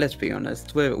 Look, let's be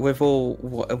honest. We're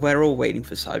all waiting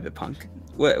for Cyberpunk.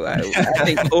 I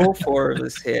think all four of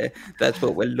us here, that's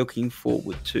what we're looking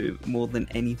forward to more than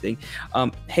anything.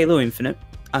 Halo Infinite.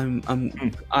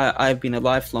 I've been a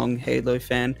lifelong Halo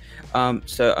fan,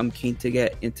 so I'm keen to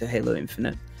get into Halo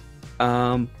Infinite.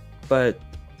 But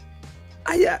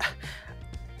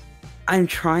I'm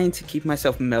trying to keep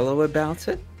myself mellow about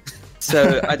it,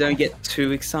 so I don't get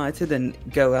too excited and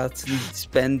go out and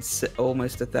spend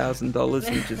almost $1,000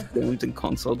 in just games and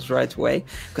consoles right away,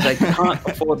 because I can't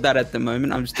afford that at the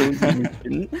moment. I'm still a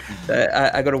student,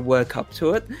 so I got to work up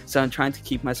to it. So I'm trying to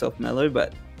keep myself mellow,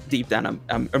 but deep down,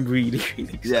 I'm really,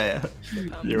 really excited.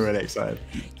 Yeah. You're really excited.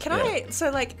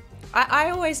 I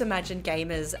always imagine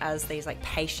gamers as these like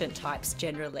patient types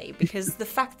generally, because the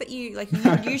fact that you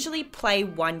usually play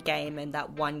one game and that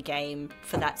one game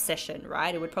for that session,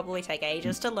 right? It would probably take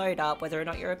ages to load up, whether or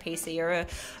not you're a PC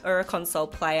or a console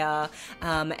player.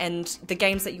 And the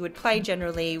games that you would play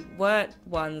generally weren't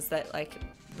ones that like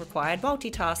required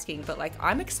multitasking, but like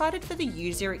I'm excited for the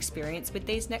user experience with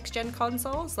these next gen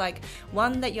consoles, like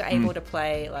one that you're able to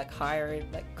play like higher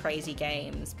like crazy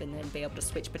games but then be able to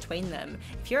switch between them.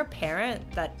 If you're a parent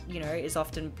that is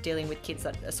often dealing with kids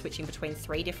that are switching between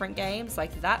 3 different games,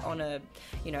 like that on a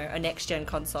next gen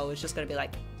console is just going to be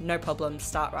like no problem,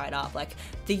 start right up. Like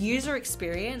the user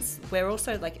experience, we're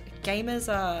also like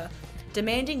gamers are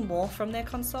demanding more from their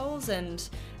consoles, and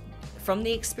from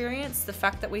the experience, the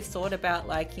fact that we've thought about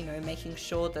making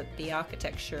sure that the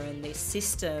architecture and the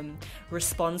system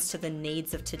responds to the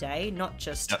needs of today, not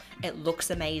just it looks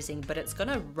amazing, but it's going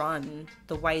to run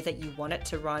the way that you want it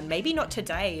to run. Maybe not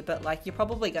today, but like you're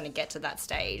probably going to get to that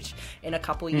stage in a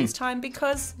couple years time,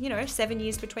 because 7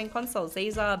 years between consoles,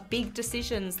 these are big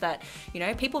decisions that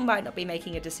people might not be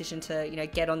making a decision to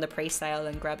get on the pre-sale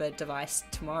and grab a device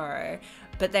tomorrow,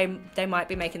 but they might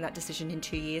be making that decision in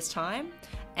 2 years time.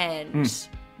 And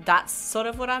that's sort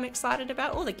of what I'm excited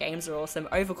about. All the games are awesome.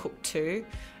 Overcooked 2.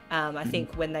 I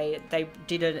think when they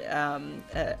did a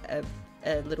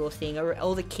little thing,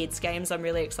 all the kids games I'm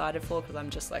really excited for, because I'm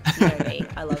just like, me,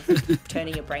 I love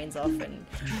turning your brains off and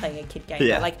playing a kid game.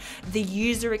 But like the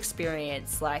user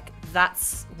experience, like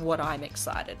that's what I'm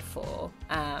excited for.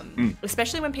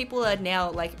 Especially when people are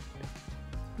now like,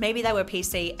 maybe they were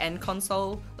PC and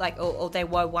console, like, or they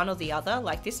were one or the other.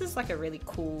 Like this is like a really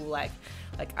cool, like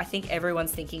I think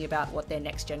everyone's thinking about what their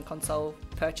next gen console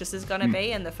purchase is going to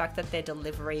be, and the fact that they're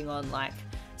delivering on like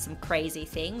some crazy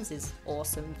things is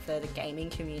awesome for the gaming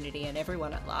community and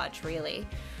everyone at large, really.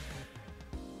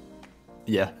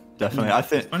 Yeah, definitely. I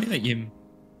think it's funny that you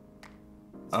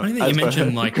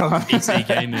mentioned like PC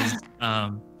gamers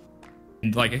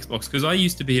and like Xbox, because I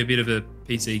used to be a bit of a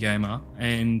PC gamer,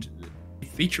 and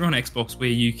feature on Xbox where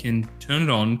you can turn it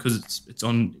on because it's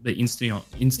on the instant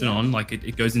on, like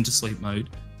it goes into sleep mode,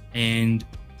 and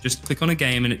just click on a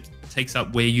game and it takes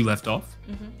up where you left off.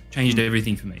 Changed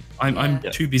everything for me. I'm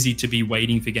too busy to be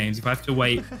waiting for games. If I have to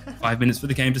wait 5 minutes for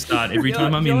the game to start every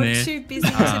time I'm in there, you're too busy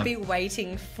to be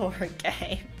waiting for a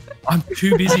game. I'm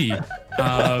too busy.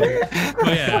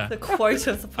 Yeah. The quote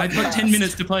of the podcast. I've got 10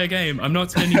 minutes to play a game. I'm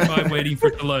not spending 5 waiting for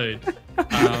it to load.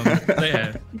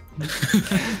 Yeah.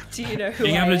 Do you know who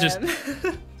Being I able am? to just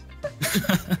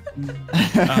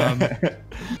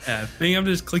being able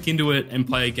to just click into it and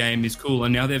play a game is cool,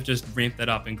 and now they've just ramped that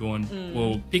up and gone,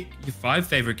 well, pick your 5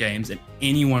 favorite games and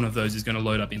any one of those is going to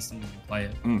load up instantly and play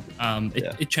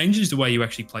it. It changes the way you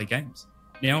actually play games.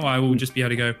 Now I will just be able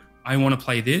to go, I want to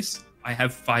play this, I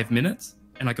have 5 minutes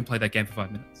and I can play that game for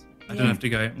 5 minutes. I don't have to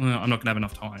go, well, I'm not going to have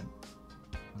enough time.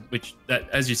 Which, that,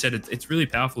 as you said, it's really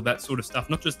powerful, that sort of stuff.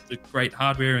 Not just the great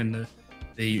hardware and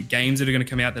the games that are going to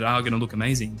come out that are going to look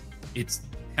amazing. It's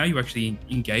how you actually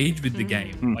engage with the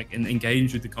game, like, and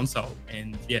engage with the console.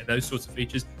 And yeah, those sorts of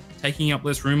features, taking up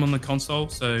less room on the console.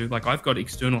 So like, I've got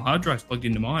external hard drives plugged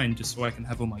into mine just so I can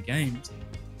have all my games.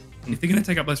 If they're going to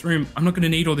take up less room, I'm not going to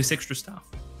need all this extra stuff.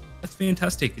 That's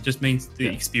fantastic. It just means the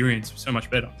experience is so much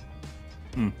better.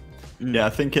 Yeah, I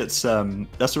think it's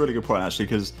that's a really good point, actually,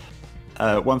 because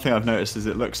one thing I've noticed is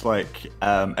it looks like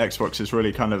Xbox is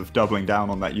really kind of doubling down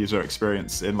on that user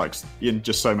experience in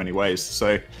just so many ways.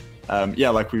 So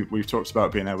like we've talked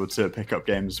about being able to pick up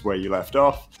games where you left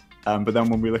off, but then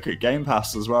when we look at Game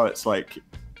Pass as well, it's like,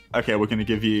 okay, we're going to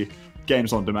give you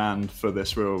games on demand for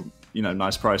this real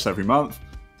nice price every month.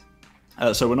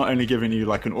 So we're not only giving you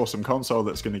like an awesome console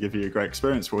that's going to give you a great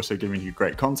experience, we're also giving you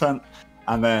great content.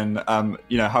 And then,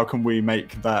 how can we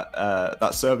make that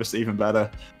service even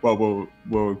better? Well,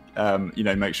 we'll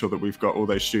make sure that we've got all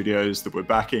those studios that we're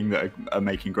backing that are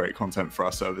making great content for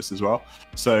our service as well.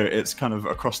 So it's kind of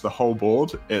across the whole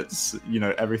board. It's,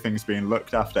 everything's being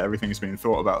looked after, everything's being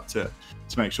thought about to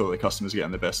make sure that customers are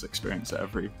getting the best experience at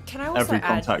every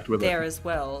contact with there it. as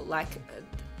well, like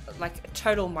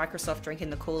total Microsoft drinking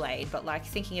the Kool-Aid, but like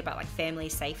thinking about like family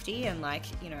safety and like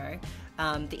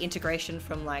the integration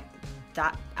from like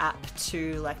that app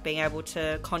to like being able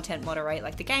to content moderate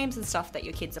like the games and stuff that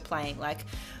your kids are playing. Like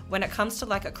when it comes to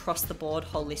like across the board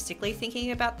holistically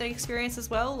thinking about the experience as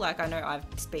well, like I know I've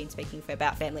been speaking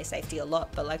about family safety a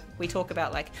lot, but like we talk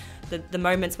about like the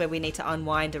moments where we need to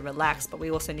unwind and relax, but we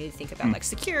also need to think about like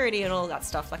security and all that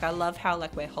stuff. Like I love how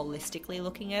like we're holistically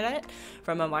looking at it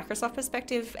from a Microsoft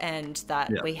perspective, and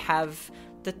that we have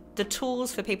the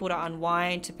tools for people to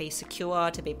unwind, to be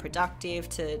secure, to be productive,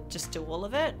 to just do all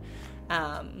of it,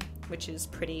 which is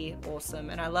pretty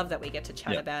awesome. And I love that we get to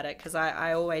chat about it, because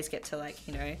I always get to like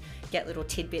get little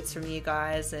tidbits from you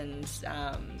guys, and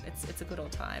it's a good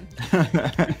old time.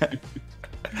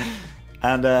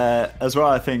 And as well,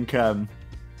 I think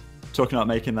talking about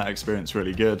making that experience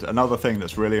really good, another thing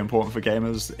that's really important for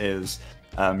gamers is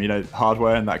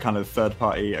hardware and that kind of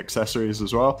third-party accessories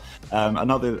as well.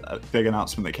 Another big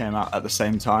announcement that came out at the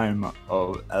same time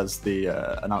as the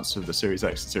announcement of the Series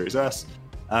X and Series S,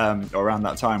 around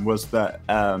that time, was that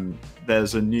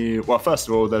there's a new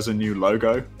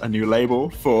logo, a new label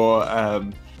for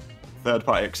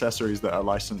third-party accessories that are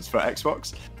licensed for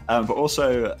Xbox, but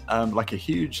also like a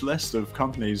huge list of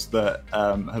companies that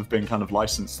have been kind of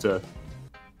licensed to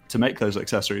make those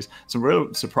accessories. Some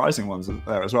real surprising ones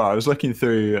there as well. I was looking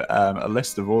through a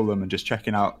list of all of them and just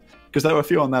checking out, because there were a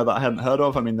few on there that I hadn't heard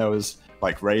of. I mean, there was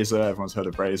like Razer, everyone's heard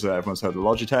of Razer, everyone's heard of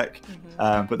Logitech,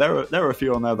 but there were a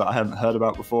few on there that I hadn't heard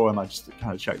about before, and I just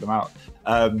kind of checked them out.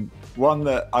 One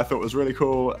that I thought was really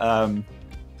cool,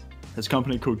 there's a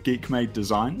company called Geekmade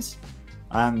Designs,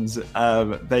 and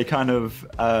they kind of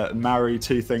marry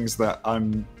two things that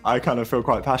I kind of feel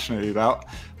quite passionately about,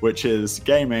 which is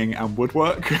gaming and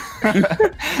woodwork.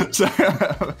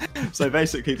 So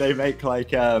basically they make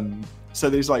like so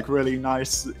these like really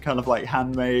nice kind of like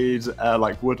handmade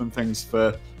like wooden things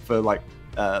for like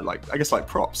I guess like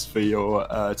props for your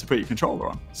to put your controller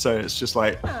on. So it's just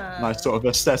like nice sort of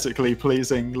aesthetically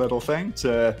pleasing little thing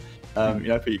to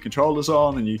put your controllers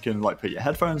on, and you can like put your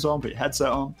headphones on, put your headset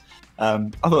on. I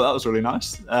thought that was really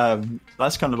nice.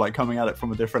 That's kind of like coming at it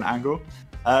from a different angle.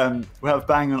 We have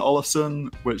Bang &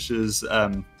 Olufsen, which is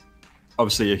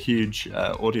obviously a huge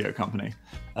audio company.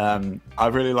 I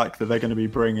really like that they're going to be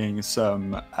bringing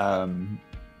some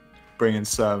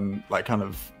like kind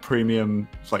of premium,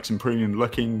 like some premium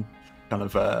looking kind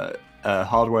of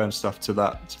hardware and stuff to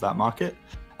that market.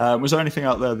 Was there anything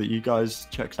out there that you guys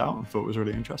checked out and thought was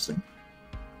really interesting?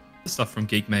 Stuff from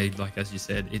Geekmade, like as you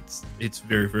said, it's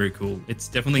very, very cool. It's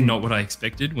definitely not what I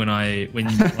expected when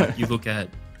you look at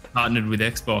partnered with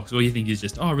Xbox, all you think is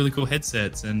just, oh, really cool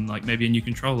headsets and like maybe a new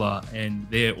controller, and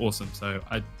they're awesome. So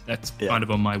that's kind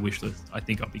of on my wish list. I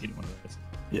think I'll be getting one of those.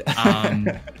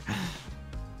 Yeah.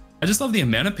 I just love the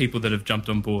amount of people that have jumped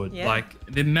on board. Yeah. Like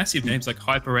they're massive names like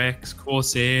HyperX,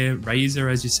 Corsair,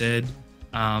 Razer, as you said.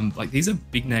 Like these are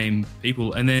big name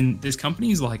people. And then there's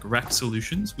companies like Rack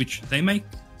Solutions, which they make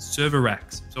server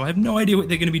racks. So I have no idea what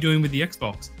they're going to be doing with the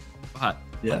Xbox. But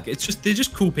like, they're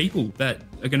just cool people that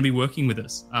are going to be working with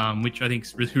us, which I think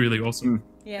is really, really awesome.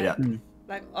 Yeah.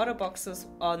 Like Otterbox was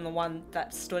on the one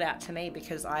that stood out to me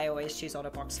because I always choose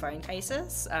Otterbox phone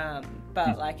cases.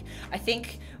 But like, I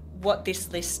think what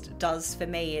this list does for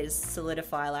me is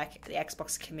solidify like the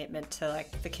Xbox commitment to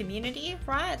like the community,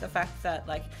 right? The fact that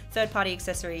like third-party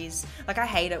accessories, like I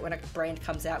hate it when a brand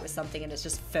comes out with something and it's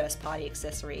just first-party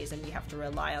accessories and you have to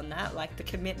rely on that. Like the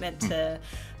commitment to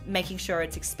making sure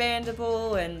it's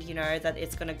expandable and, you know, that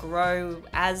it's going to grow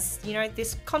as, you know,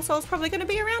 this console is probably going to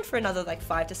be around for another like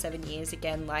 5 to 7 years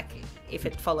again, like if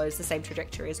it follows the same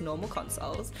trajectory as normal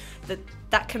consoles.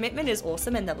 That commitment is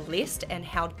awesome, and the list and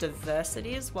how diverse it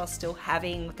is while still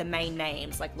having the main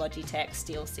names like Logitech,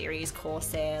 SteelSeries,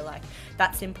 Corsair, like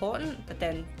that's important. But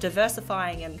then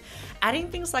diversifying and adding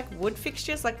things like wood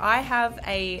fixtures, like I have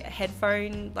a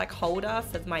headphone like holder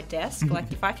for my desk.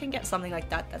 Like if I can get something like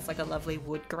that that's like a lovely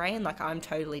wood grain, like I'm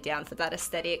totally down for that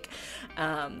aesthetic.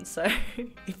 So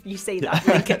if you see that,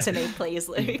 link it to me please,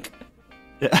 Luke.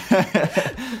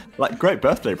 Yeah. Like great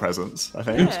birthday presents, I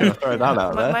think. I'm just going to throw that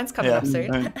out there. Mine's coming up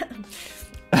soon.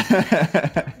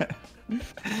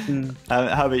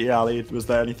 How about you, Ali? Was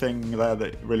there anything there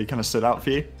that really kind of stood out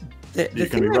for you? The You're going to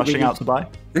thing be that rushing really- out to buy?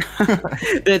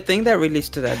 The thing that really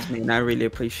stood out to me and I really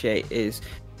appreciate is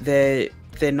they're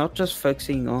not just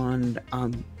focusing on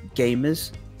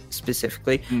gamers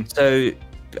specifically. So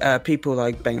people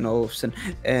like Bang & Olufsen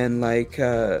and like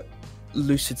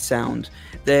Lucid Sound,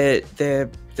 they're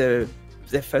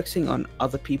focusing on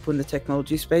other people in the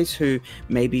technology space who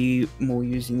may be more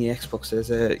using the Xbox as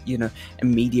a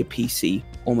media PC,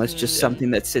 almost just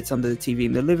something that sits under the TV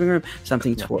in the living room,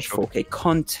 something to watch 4K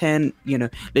content,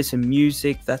 listen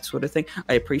music, that sort of thing.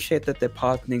 I appreciate that they're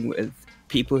partnering with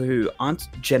people who aren't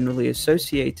generally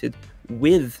associated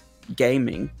with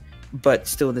gaming, but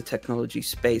still in the technology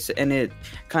space, and it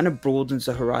kind of broadens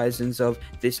the horizons of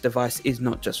this device is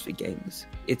not just for gamers,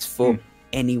 it's for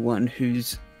anyone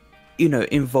who's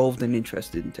involved and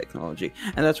interested in technology.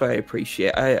 And that's what I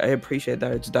appreciate. I appreciate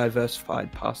that it's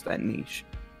diversified past that niche.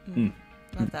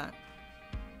 Love that.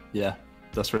 Yeah,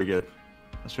 that's really good.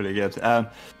 That's really good.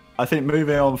 I think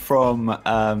moving on from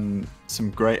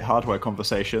some great hardware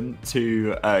conversation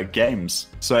to games.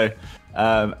 So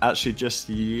actually just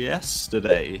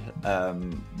yesterday,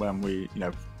 when we,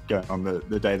 going on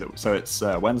the day that, so it's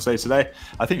Wednesday today,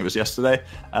 I think it was yesterday,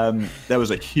 there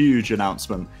was a huge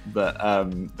announcement that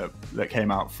that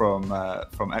came out from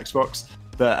Xbox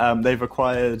that they've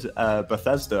acquired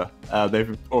Bethesda.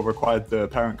 They've acquired the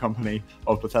parent company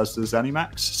of Bethesda,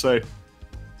 ZeniMax. So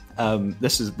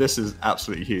this is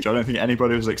absolutely huge. I don't think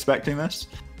anybody was expecting this.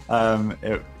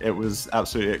 It was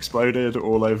absolutely exploded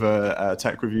all over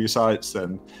tech review sites,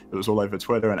 and it was all over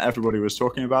Twitter, and everybody was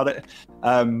talking about it.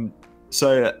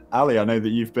 So, Ali, I know that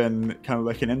you've been kind of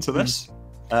looking into this.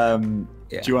 Do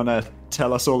you want to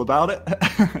tell us all about it?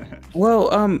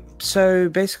 Well, so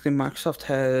basically Microsoft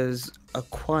has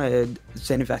acquired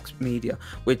ZeniMax Media,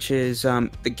 which is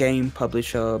the game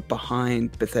publisher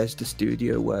behind Bethesda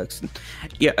Studio Works,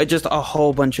 and just a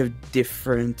whole bunch of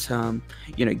different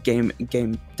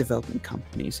game development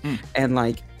companies, and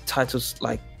like titles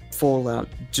like Fallout,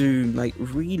 Doom, like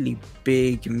really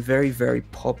big and very, very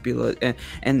popular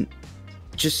and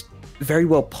just very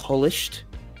well polished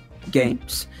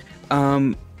games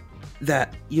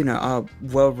that are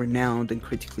well renowned and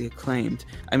critically acclaimed.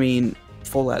 I mean,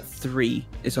 Fallout 3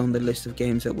 is on the list of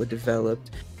games that were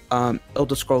developed.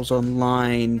 Elder Scrolls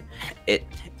Online,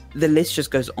 the list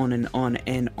just goes on,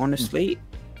 and honestly,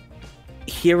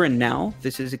 here and now,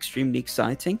 this is extremely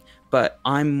exciting, but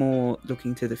I'm more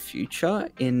looking to the future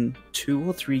in 2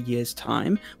 or 3 years'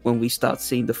 time when we start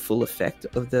seeing the full effect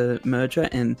of the merger,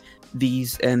 and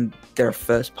there are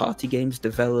first-party games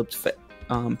developed for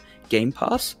Game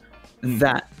Pass.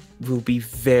 That will be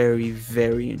very,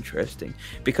 very interesting,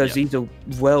 because these are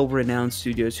well-renowned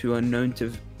studios who are known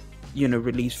to,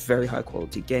 release very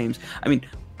high-quality games. I mean,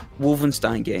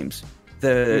 Wolfenstein games,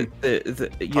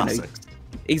 Classics.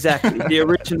 Exactly. The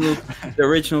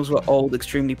originals were old,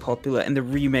 extremely popular, and the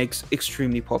remakes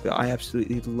extremely popular. I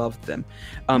absolutely loved them.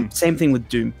 Same thing with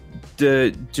Doom.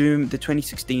 The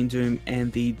 2016 Doom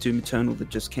and the Doom Eternal that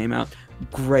just came out,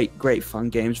 great fun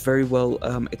games, very well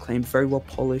acclaimed, very well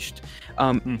polished.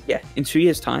 Yeah, in 2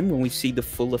 years' time, when we see the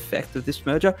full effect of this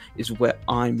merger, is where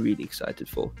I'm really excited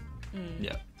for.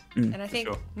 Yeah. And I think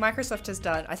sure. Microsoft has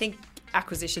done, I think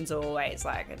acquisitions are always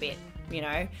like a bit,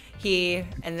 here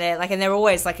and there, like, and they're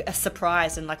always like a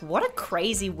surprise and like, what a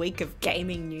crazy week of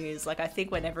gaming news. Like, I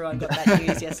think when everyone got that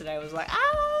news yesterday, it was like,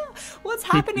 what's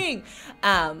happening?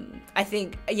 I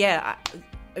think,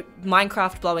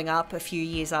 Minecraft blowing up a few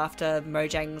years after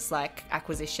Mojang's like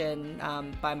acquisition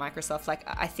by Microsoft. Like,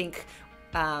 I think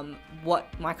what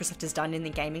Microsoft has done in the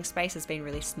gaming space has been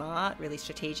really smart, really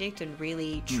strategic, and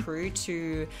really true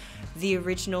to the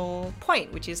original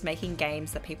point, which is making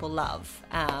games that people love.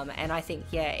 And I think,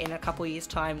 in a couple of years'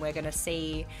 time, we're going to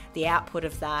see the output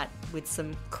of that with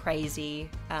some crazy,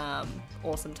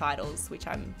 awesome titles, which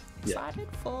I'm excited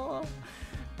for.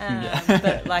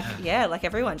 But like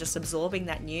everyone just absorbing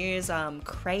that news,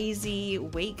 crazy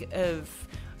week of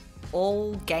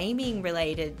all gaming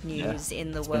related news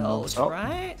in the world,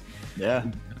 right? Yeah,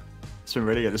 it's been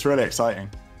really good. It's really exciting.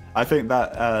 I think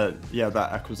that that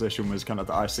acquisition was kind of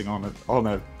the icing on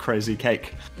a crazy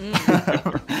cake,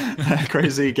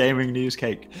 crazy gaming news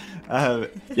cake.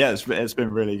 It's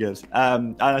been really good.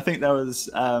 And I think there was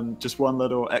just one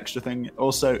little extra thing.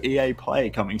 Also, EA Play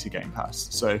coming to Game Pass.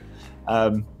 So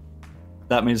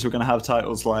that means we're going to have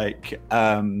titles like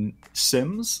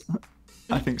Sims.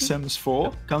 I think Sims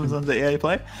 4 comes under EA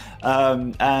Play,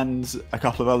 and a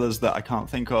couple of others that I can't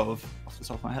think of off the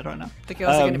top of my head right now. The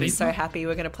girls are going to be so happy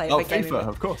we're going to play a big game. FIFA,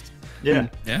 of course. Yeah,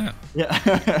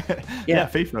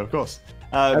 FIFA, of course.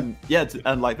 And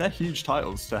like they're huge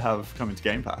titles to have coming to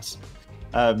Game Pass.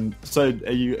 So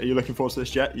are you looking forward to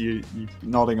this, Jet? You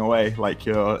nodding away like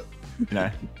you're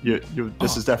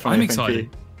this is definitely. I'm excited.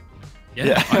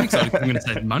 Yeah, I'm excited because I'm going to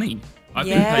save money. I've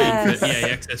been paying for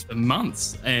EA Access for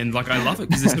months, and like I love it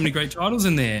because there's so many great titles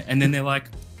in there. And then they're like, "I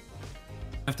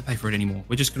don't have to pay for it anymore.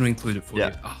 We're just going to include it for you."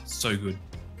 Oh, so good.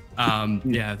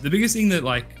 The biggest thing that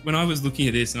like when I was looking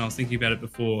at this and I was thinking about it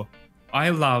before,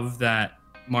 I love that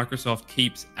Microsoft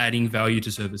keeps adding value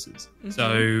to services.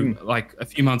 So like a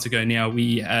few months ago now,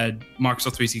 we had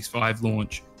Microsoft 365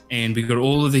 launch, and we got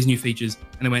all of these new features,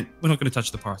 and they went, "We're not going to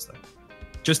touch the price though.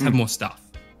 Just have more stuff."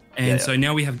 And so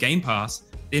now we have Game Pass.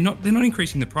 They're not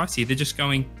increasing the price here. They're just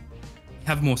going,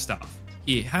 have more stuff.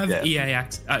 Here, have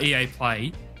EA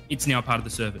Play. It's now part of the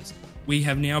service. We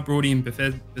have now brought in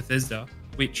Bethesda,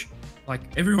 which like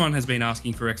everyone has been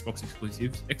asking for Xbox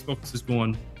exclusives. Xbox has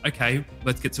gone, okay,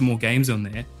 let's get some more games on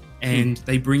there. And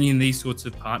they bring in these sorts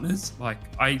of partners. Like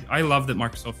I love that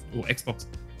Microsoft or Xbox,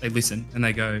 they listen and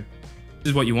they go, this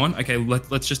is what you want. Okay,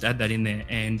 let's just add that in there.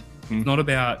 And it's not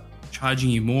about charging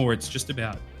you more. It's just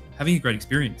about having a great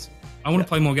experience. I want to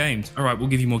play more games. All right, we'll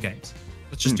give you more games.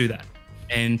 Let's just do that.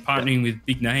 And partnering with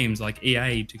big names like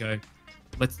EA to go,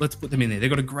 let's put them in there. They've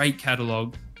got a great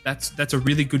catalog. That's a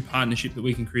really good partnership that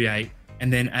we can create,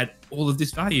 and then add all of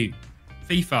this value.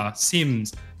 FIFA,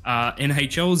 Sims,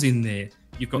 NHL's in there.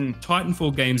 You've got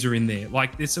Titanfall games are in there.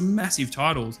 Like there's some massive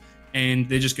titles, and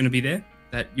they're just going to be there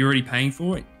that you're already paying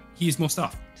for it. Here's more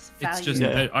stuff. It's just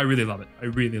I really love it. I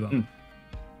really love it.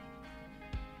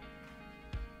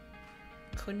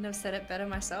 Couldn't have said it better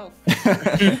myself.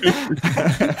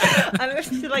 I don't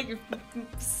feel like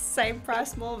same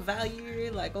price, more value,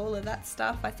 like all of that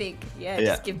stuff. I think,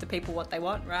 just give the people what they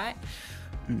want, right?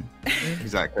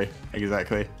 Exactly.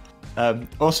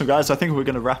 Awesome, guys. I think we're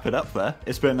going to wrap it up there.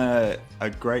 It's been a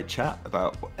great chat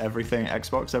about everything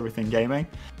Xbox, everything gaming.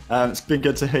 It's been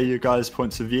good to hear you guys'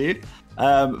 points of view.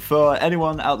 For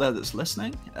anyone out there that's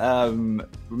listening,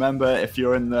 remember if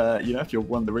you're if you're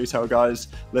one of the retail guys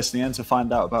listening in to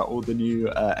find out about all the new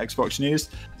Xbox news,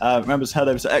 remember to head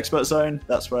over to Expert Zone.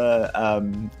 That's where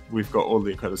we've got all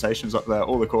the accreditations up there,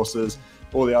 all the courses,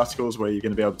 all the articles where you're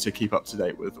going to be able to keep up to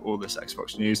date with all this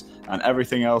Xbox news and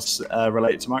everything else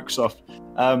related to Microsoft.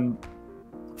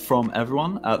 From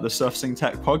everyone at the Surfacing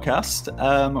Tech podcast,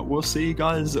 we'll see you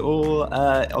guys all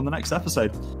on the next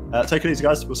episode. Take it easy,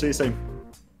 guys. We'll see you soon.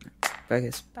 Bye,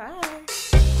 guys. Bye.